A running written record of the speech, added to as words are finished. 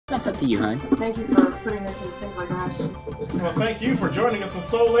That's up to you, hon. Thank you for putting this in the sink, my gosh. Well, thank you for joining us for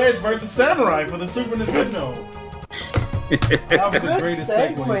Soul Edge vs. Samurai for the Super Nintendo. That was the greatest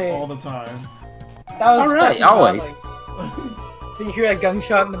segues all the time. That was alright, always. Did you hear that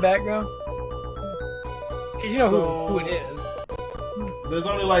gunshot in the background? Because you know who it is. There's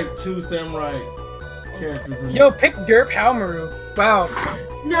only like 2 samurai characters in Yo, this. pick Derp Halmaru. Wow.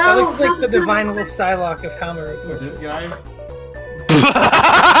 No! That looks like the divine little Psylocke of Halmaru. This guy?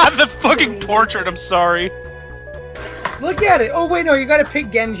 The fucking portrait, I'm sorry. Look at it! Oh wait, no, you gotta pick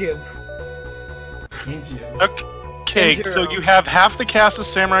Genjibs. Genjibs. Okay, Genjiro. so you have half the cast of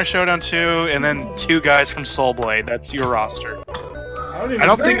Samurai Showdown 2, and then 2 guys from Soul Blade. That's your roster. I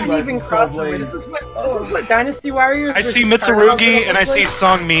don't think Very uneven crossover. This is what Dynasty Warriors. I see versus Mitsurugi, Carnivals and I see looks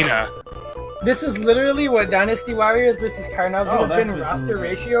Song Mina. like. This is literally what Dynasty Warriors versus Carnivals would have been roster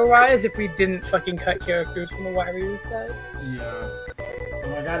ratio-wise if we didn't fucking cut characters from the Warriors side. Yeah.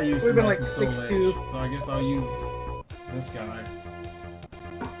 Well, I gotta use We've been someone like from Soul 6'2". Edge, so I guess I'll use this guy.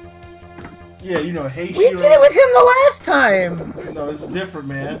 Yeah, you know, Hey We did it with him the last time! No, it's different,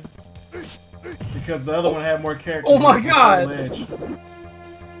 man. Because the other one had more characters. Oh my than god! Soul Edge.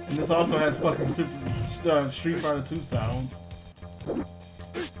 And this also has fucking Street Fighter 2 sounds.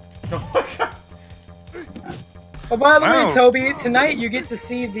 Oh my god! Oh, by the Wow. way, Toby, tonight you get to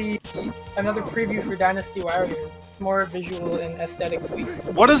see another preview for Dynasty Warriors. It's more visual and aesthetic tweaks.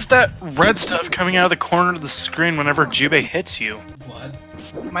 What is that red stuff coming out of the corner of the screen whenever Jubei hits you? Blood.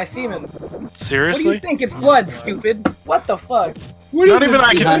 My semen. Seriously? What do you think? It's blood, stupid. What the fuck? Not even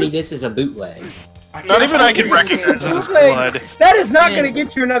I Honey, can. this is a bootleg. Not even I can recognize it as blood. That is not going to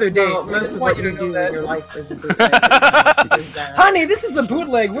get you another date. No, I most just of want what you you to know do that. in your life is a bootleg. Honey, this is a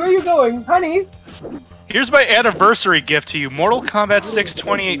bootleg. Where are you going? Honey? Here's my anniversary gift to you: Mortal Kombat 6,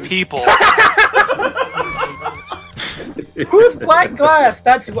 28 people. Who's Black Glass?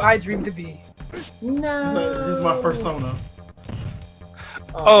 That's who I dream to be. No. This is my persona.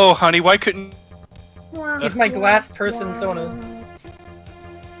 Oh, honey, why couldn't? He's my glass person, Sona.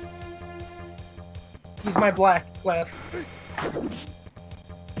 He's my black glass. I'm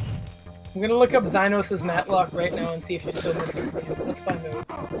gonna look up Xynos' Matlock right now and see if you're still missing from this. Let's find out.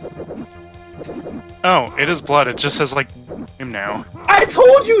 Oh, it is blood. It just says like him now. I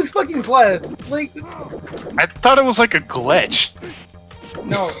told you it was fucking blood! Like, I thought it was like a glitch.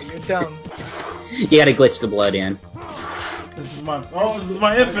 no, you're dumb. You gotta glitch the blood in. This is my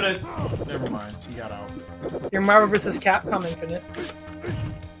infinite. Never mind, he got out. Your Marvel vs. Capcom Infinite.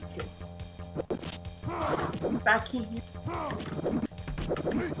 Back here.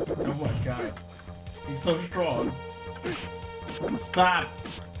 Oh my god. He's so strong. Stop!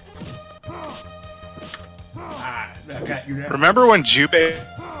 Ah, I got you now. Remember when Jubei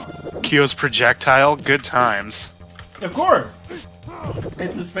Kyo's projectile? Good times. Of course!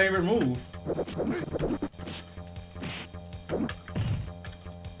 It's his favorite move.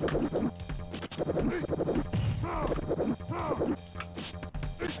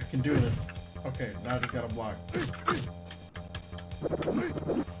 I can do this. Okay, now I just gotta block.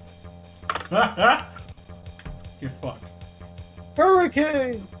 Get fucked.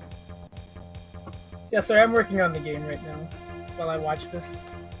 Hurricane! Yeah, sorry, I'm working on the game right now while I watch this.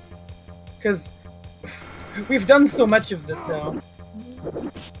 Because we've done so much of this now.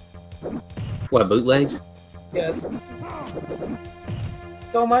 What, bootlegs? Yes.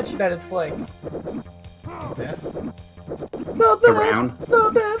 So much that it's like... The best? The best! Around.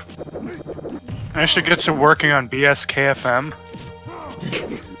 The best! I should get to working on BS KFM.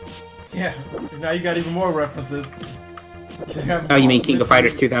 Yeah, now you got even more references. Oh, you mean King of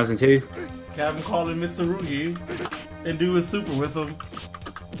Fighters 2002? Have him call him Mitsurugi and do his super with him.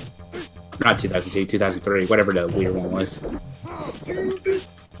 Not 2002, 2003, whatever the weird one was. Oh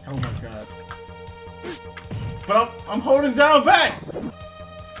my god. But I'm holding down back! Well,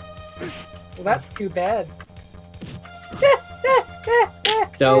 that's too bad.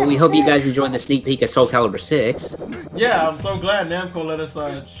 So we hope you guys enjoyed the sneak peek of Soul Calibur 6. Yeah, I'm so glad Namco let us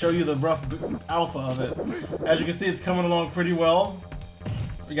show you the rough alpha of it. As you can see, it's coming along pretty well.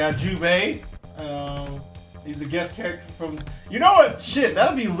 We got Jubei. He's a guest character from... You know what? Shit,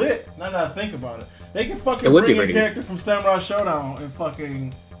 that'll be lit. Now that I think about it. They can fucking bring a character from Samurai Showdown in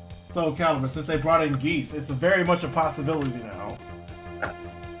fucking Soul Calibur since they brought in Geese. It's very much a possibility now.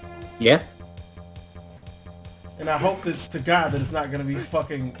 Yeah? And I hope that, to God, that it's not gonna be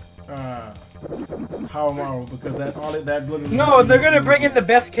fucking Hawamaru, because that literally... No, they're gonna bring in the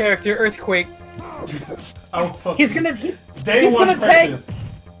best character, Earthquake. Oh, fuck. He's gonna practice.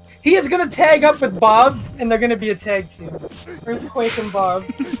 He is gonna tag up with Bob, and they're gonna be a tag team. Earthquake and Bob.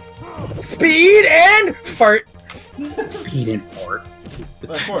 Speed and fart. Speed and fart.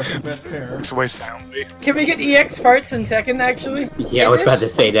 Of course, the best pair. Walks away soundly. Can we get EX farts in Tekken, actually? Yeah, I was about to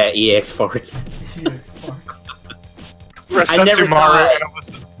say that EX farts. EX parts. I never Setsumaru thought- and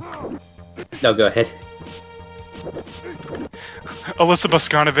Alyssa, No, go ahead. Alyssa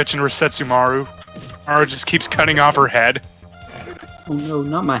Boskanovich and Resetsumaru. Maru just keeps cutting off her head. Oh no,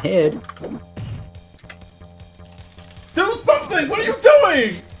 not my head. Do something! What are you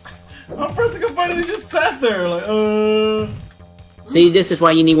doing? I'm pressing a button and he just sat there like, See, this is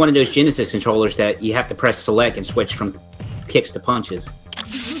why you need one of those Genesis controllers that you have to press select and switch from kicks to punches.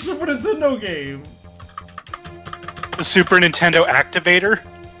 This is a Super Nintendo game. The Super Nintendo Activator.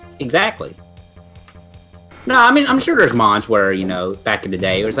 Exactly. No, I mean, I'm sure there's mods where, you know, back in the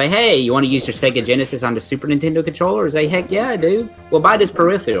day, it was like, hey, you want to use your Sega Genesis on the Super Nintendo controller? It's like, heck yeah, dude. Well, buy this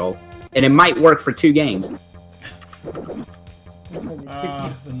peripheral, and it might work for 2 games. The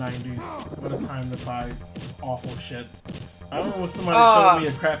 90s. What a time to buy awful shit. I remember when somebody showed me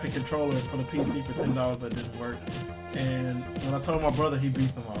a crappy controller for the PC for $10 that didn't work. And when I told my brother, he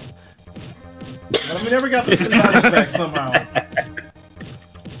beat them up. But we never got the $10 back somehow.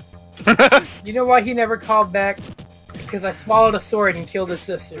 You know why he never called back? Because I swallowed a sword and killed his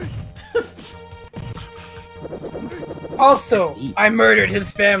sister. Also, I murdered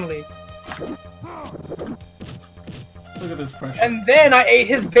his family. Look at this pressure. And then I ate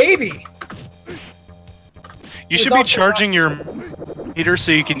his baby! You should be charging your meter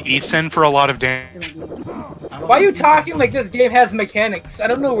so you can e-send for a lot of damage. Why are you talking like this game has mechanics? I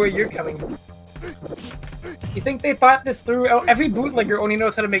don't know where you're coming from. You think they thought this through? Every bootlegger only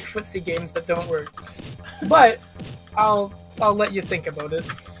knows how to make footsie games that don't work. But I'll let you think about it.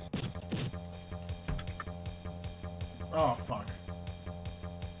 Oh, fuck.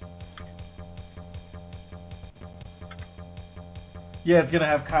 Yeah, it's gonna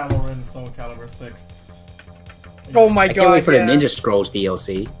have Kylo Ren in Soul Calibur 6. Oh my I god, can't wait for yeah. the Ninja Scrolls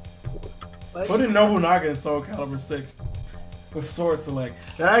DLC. Put in Nobunaga in Soul Calibur 6 with Sword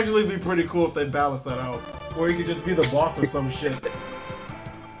Select. That'd actually be pretty cool if they balanced that out. Or you could just be the boss or some shit.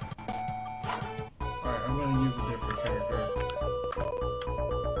 Alright, I'm gonna use a different character.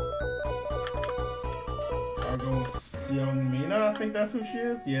 I'll go with Seong Mina, I think that's who she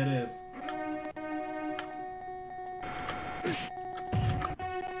is? Yeah, it is.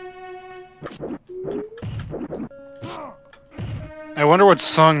 I wonder what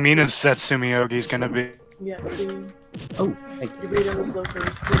song Mina's Setsumiyogi's gonna be. Yeah, Oh, thank you. Doritos,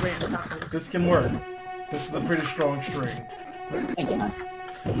 Loafers, Cool Ranch Tacos. This can work. This is a pretty strong string. Thank you.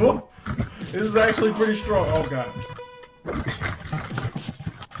 Whoa! This is actually pretty strong. Oh god.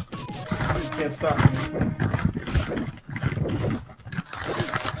 You can't stop me.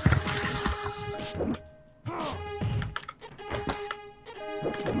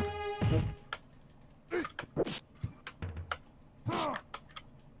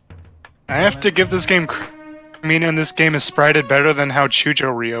 I have to give this game Mina in this game is sprited better than how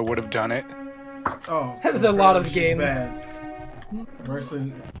Chujo Ryo would have done it. Oh, There's a lot of she's games. Bad. Worse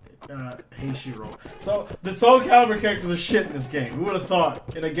than Heishiro. So the Soul Calibur characters are shit in this game. Who would have thought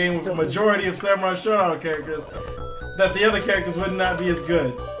in a game with a majority of Samurai Showdown characters that the other characters would not be as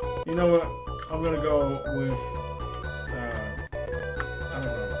good? You know what? I'm gonna go with I don't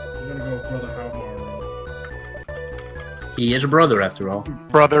know. I'm gonna go with Brother Haomaru. He is a brother, after all.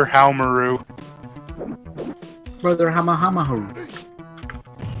 Brother Haomaru. Brother Hamahamahu.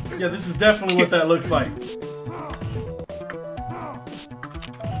 Yeah, this is definitely what that looks like.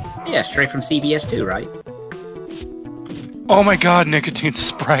 Yeah, straight from CBS 2, right? Oh my god, Nicotine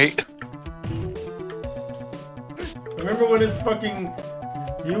Sprite. Remember when his fucking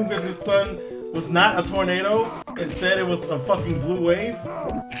Yunga's son was not a tornado? Instead, it was a fucking blue wave?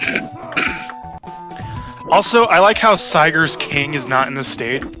 Also, I like how Saiger's king is not in the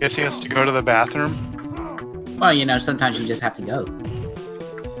stage. I guess he has to go to the bathroom. Well, you know, sometimes you just have to go.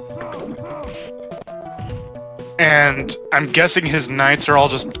 And I'm guessing his knights are all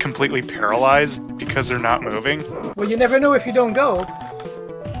just completely paralyzed because they're not moving. Well, you never know if you don't go.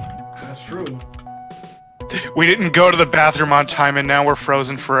 That's true. We didn't go to the bathroom on time and now we're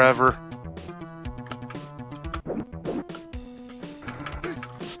frozen forever.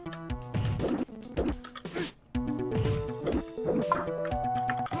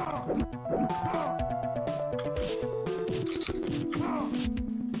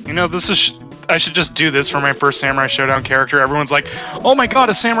 You know, this is... I should just do this for my first Samurai Showdown character. Everyone's like, oh my god,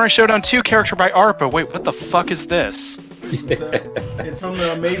 a Samurai Showdown 2 character by ARPA. Wait, what the fuck is this? It's from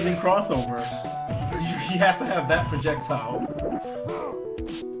the Amazing Crossover. He has to have that projectile.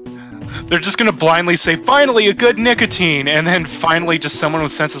 They're just gonna blindly say, finally, a good nicotine! And then finally just someone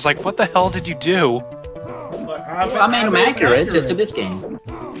with sense is like, what the hell did you do? Look, I made them accurate just to this game.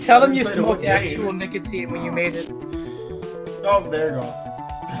 Tell them you Say the smoked word game. actual nicotine when you made it. Oh, there it goes.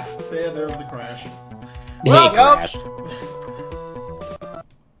 There's the crash. Well, Well, he crashed.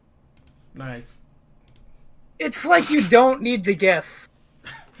 Nice. It's like you don't need to guess.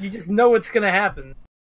 You just know what's gonna happen.